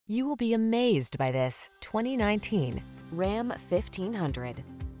You will be amazed by this 2019 Ram 1500.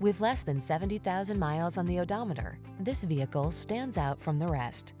 With less than 70,000 miles on the odometer, this vehicle stands out from the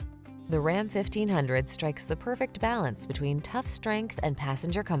rest. The Ram 1500 strikes the perfect balance between tough strength and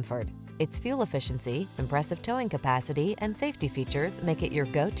passenger comfort. Its fuel efficiency, impressive towing capacity, and safety features make it your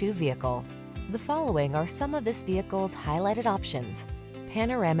go-to vehicle. The following are some of this vehicle's highlighted options: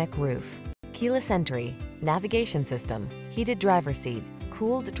 panoramic roof, keyless entry, navigation system, heated driver's seat,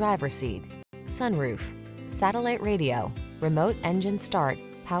 cooled driver's seat, sunroof, satellite radio, remote engine start,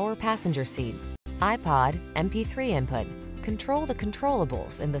 power passenger seat, iPod, MP3 input. Control the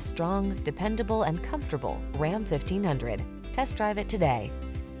controllables in the strong, dependable, and comfortable Ram 1500. Test drive it today.